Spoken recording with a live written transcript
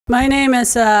My name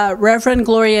is Reverend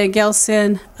Gloria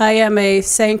Gilson. I am a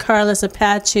St. Carlos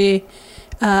Apache,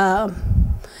 and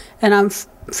I'm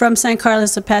from St.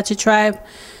 Carlos Apache tribe.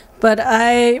 But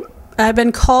I've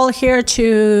been called here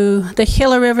to the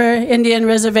Gila River Indian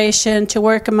Reservation to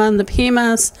work among the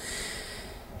Pimas.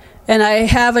 And I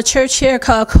have a church here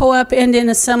called Co-op Indian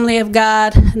Assembly of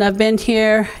God, and I've been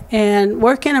here and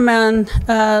working among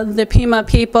the Pima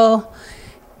people,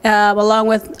 along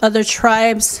with other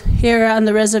tribes here on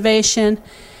the reservation.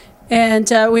 And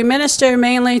we minister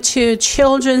mainly to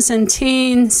children and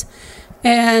teens,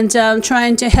 and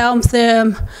trying to help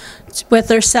them with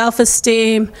their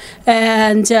self-esteem.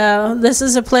 And this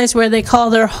is a place where they call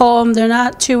their home. They're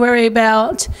not too worried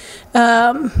about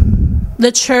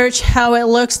the church, how it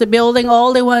looks, the building.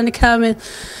 All they want to come in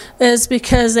is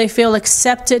because they feel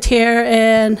accepted here,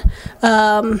 and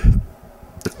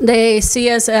they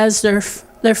see us as their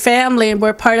family, and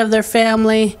we're part of their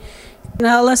family.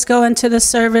 Now let's go into the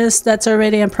service that's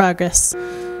already in progress.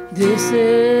 This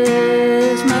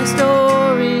is my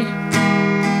story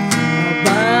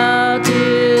about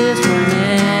this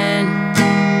woman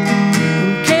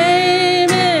who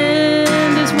came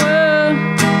in this world.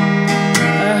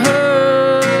 I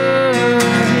heard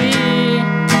he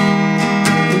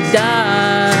who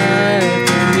died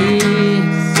for me.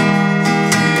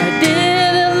 I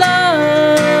did a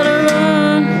lot of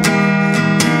wrong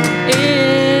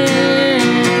in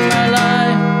my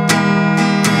life.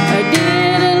 I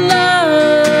did a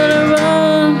lot of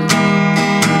wrong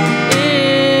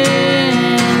in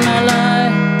my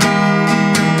life,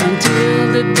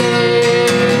 until the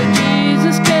day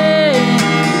Jesus came,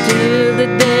 until the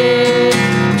day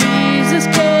Jesus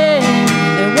came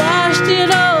and washed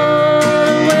it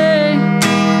all away,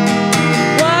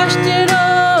 washed it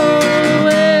all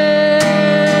away.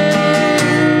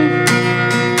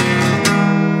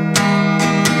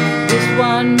 This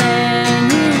one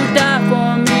man who died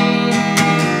for me,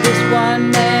 this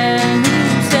one man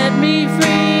who set me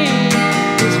free,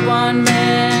 this one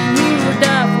man who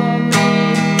died for me.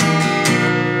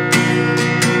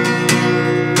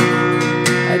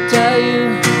 I tell you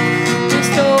the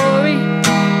story,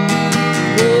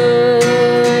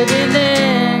 wouldn't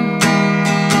end.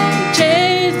 It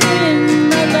changed in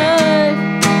my life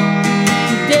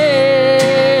today.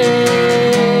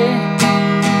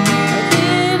 I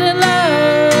did a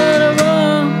lot of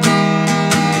wrong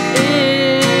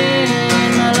in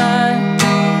my life.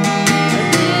 I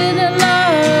did a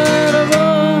lot of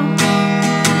wrong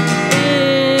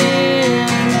in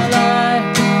my life,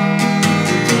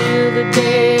 until the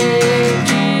day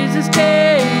Jesus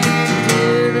came,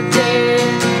 until the day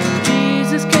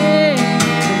Jesus came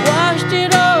and washed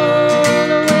it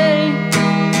all away,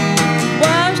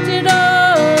 washed it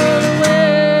all away.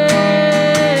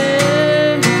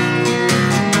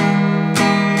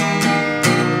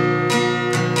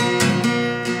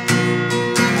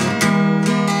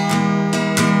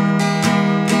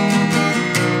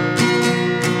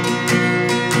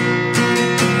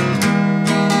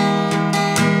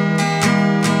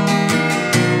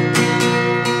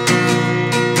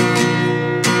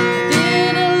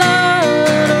 Did a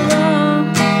lot of wrong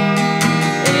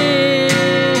in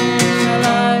my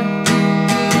life. I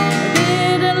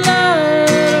did a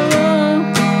lot of wrong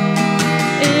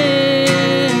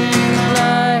in my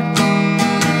life,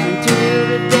 until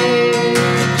the day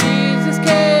Jesus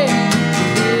came,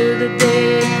 until the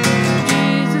day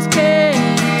Jesus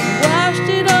came, washed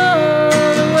it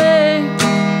all away,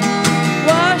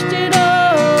 washed it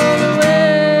all away.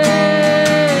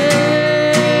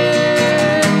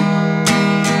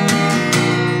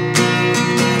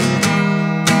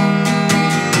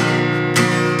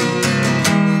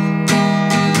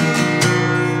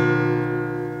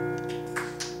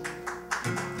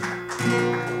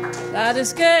 That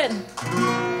is good.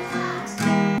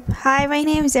 Hi, my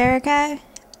name is Erica.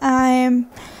 I'm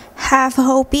half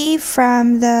Hopi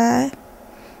from the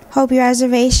Hopi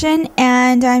Reservation,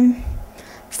 and I'm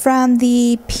from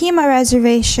the Pima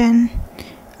Reservation,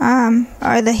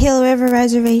 or the Gila River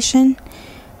Reservation.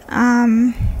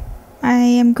 I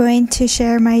am going to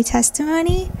share my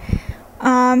testimony.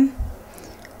 Well,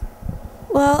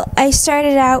 I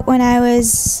started out when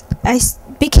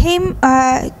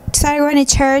started going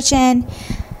to church and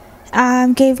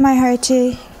gave my heart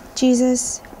to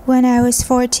Jesus when I was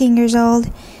 14 years old.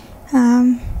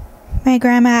 My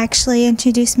grandma actually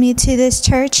introduced me to this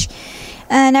church,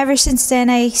 and ever since then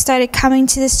I started coming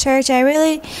to this church. I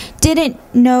really didn't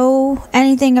know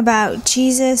anything about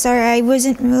Jesus, or I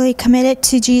wasn't really committed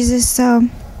to Jesus, so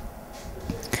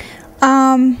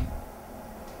I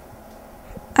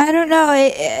don't know,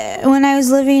 when I was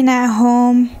living at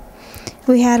home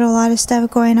we had a lot of stuff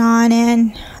going on,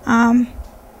 and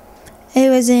it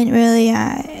wasn't really,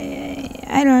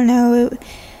 I don't know,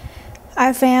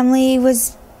 our family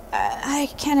was, I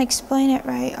can't explain it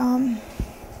right.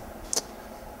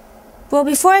 Well,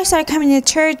 before I started coming to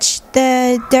church,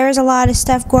 there was a lot of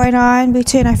stuff going on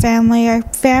between our family. Our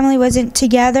family wasn't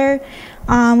together.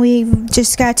 We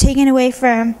just got taken away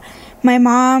from my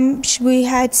mom. We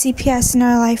had CPS in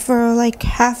our life for like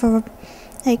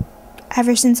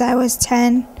ever since I was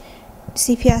 10.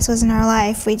 CPS was in our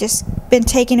life. We just been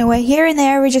taken away here and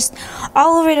there. We're just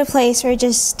all over the place. We're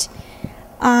just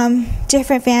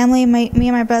different family. Me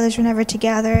and my brothers were never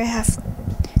together. I have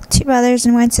 2 brothers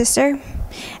and 1 sister.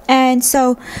 And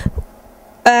so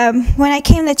when I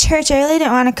came to church, I really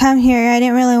didn't want to come here. I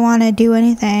didn't really want to do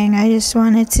anything. I just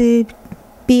wanted to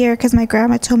be here because my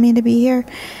grandma told me to be here.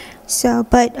 So,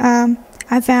 but I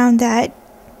found out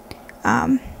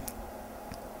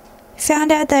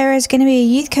there was going to be a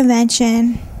youth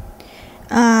convention,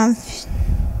 the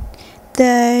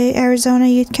Arizona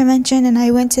Youth Convention, and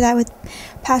I went to that with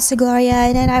Pastor Gloria,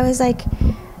 and then I was like,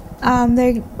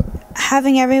 they're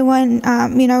having everyone,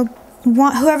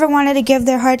 whoever wanted to give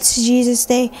their hearts to Jesus,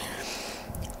 they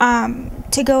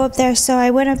to go up there. So I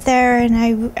went up there, and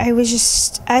I was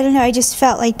just, I don't know, I just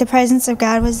felt like the presence of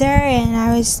God was there, and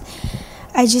I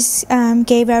just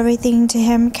gave everything to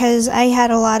him because I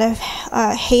had a lot of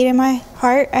hate in my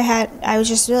heart. I was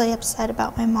just really upset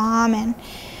about my mom, and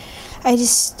I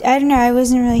don't know, I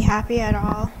wasn't really happy at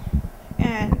all,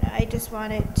 and I just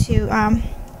wanted to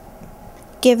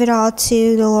give it all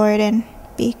to the Lord and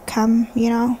become,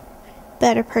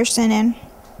 better person. And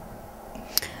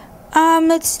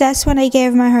that's when I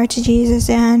gave my heart to Jesus.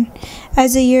 And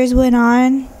as the years went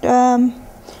on,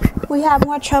 we had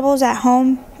more troubles at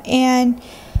home, and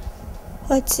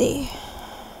let's see,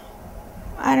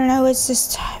 I don't know, it's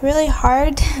just really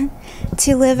hard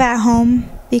to live at home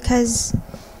because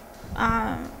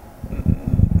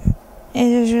it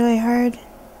is really hard.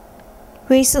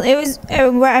 Recently,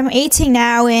 I'm 18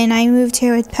 now, and I moved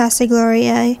here with Pastor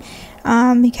Gloria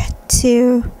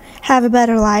to have a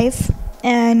better life.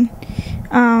 And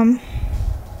I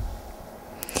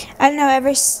don't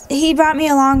know, he brought me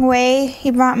a long way.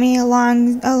 He brought me a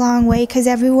long way because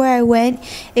everywhere I went,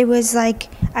 it was like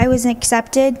I wasn't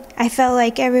accepted. I felt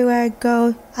like everywhere I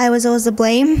go, I was always to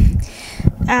blame.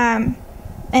 And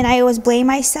I always blame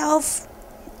myself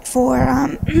for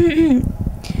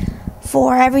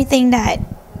everything that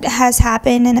has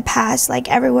happened in the past. Like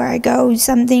everywhere I go,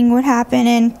 something would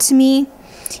happen to me,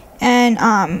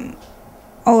 and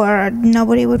or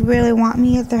nobody would really want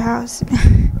me at their house.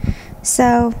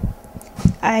 So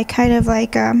I kind of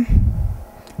like I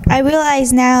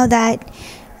realize now that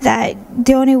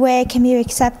the only way I can be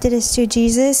accepted is through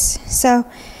Jesus. So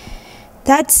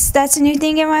that's a new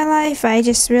thing in my life. I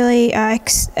just really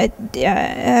accept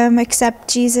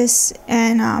Jesus,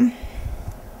 and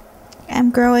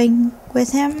I'm growing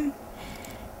with him.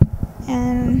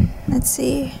 And let's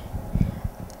see,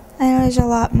 I know there's a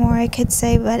lot more I could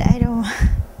say, but I don't.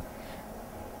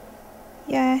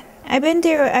 Yeah, I've been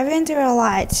through a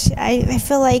lot. I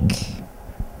feel like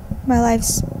my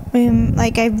life's been,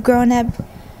 like, I've grown up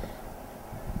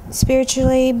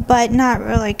spiritually, but not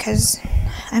really, because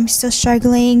I'm still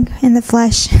struggling in the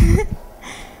flesh.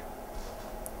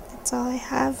 That's all I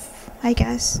have, I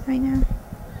guess, right now.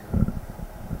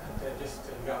 Just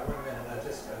got 1 minute.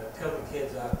 Just tell the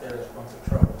kids out there that's going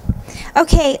through trouble.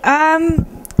 Okay,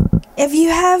 if you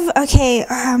have,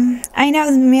 I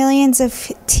know millions of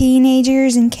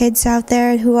teenagers and kids out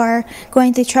there who are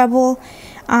going through trouble.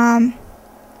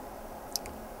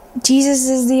 Jesus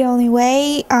is the only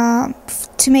way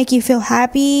to make you feel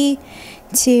happy.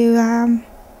 It's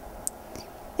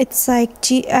like,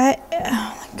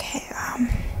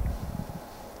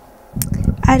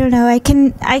 I don't know. I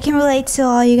can relate to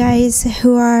all you guys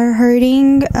who are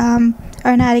hurting,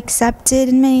 are not accepted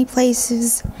in many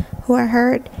places, who are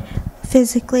hurt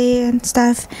physically and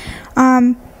stuff.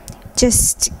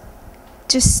 Just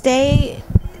stay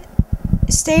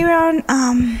around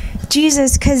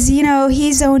Jesus, because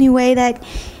he's the only way that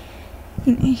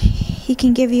he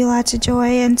can give you lots of joy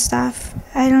and stuff.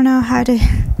 I don't know how to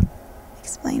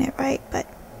explain it right, but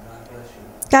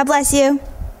God bless you.